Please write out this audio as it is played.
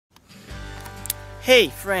Hey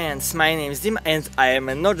friends, my name is Dima and I am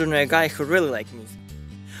an ordinary guy who really likes music.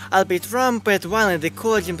 I'll play trumpet while in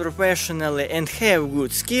decoding professionally and have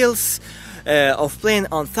good skills of playing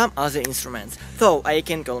on some other instruments, though I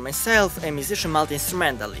can call myself a musician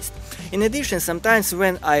multi-instrumentalist. In addition, sometimes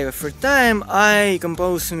when I have free time, I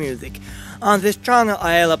compose music. On this channel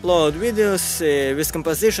I'll upload videos with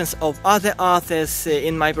compositions of other artists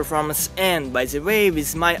in my performance and, by the way,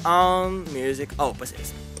 with my own music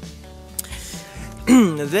opuses.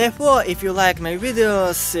 Therefore, if you like my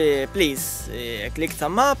videos, please click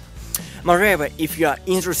thumb up. Moreover, if you are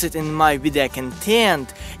interested in my video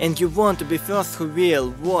content and you want to be first who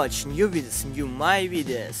will watch new my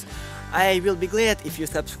videos, I will be glad if you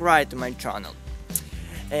subscribe to my channel.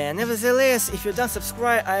 Nevertheless, if you don't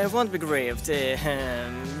subscribe, I won't be grieved,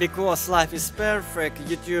 because life is perfect,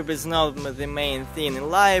 YouTube is not the main thing in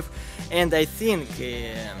life, and I think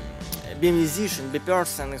be a musician, be a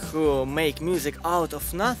person who make music out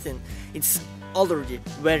of nothing, it's already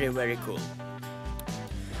very cool.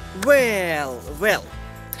 Well,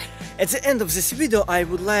 at the end of this video I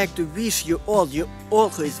would like to wish you all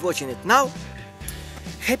who is watching it now,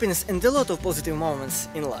 happiness and a lot of positive moments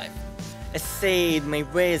in life. As said my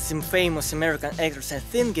way some famous American actors, I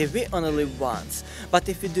think we only live once, but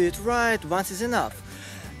if we do it right, once is enough.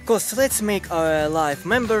 Cause let's make our life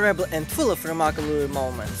memorable and full of remarkable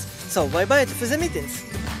moments. So bye bye to the meetings!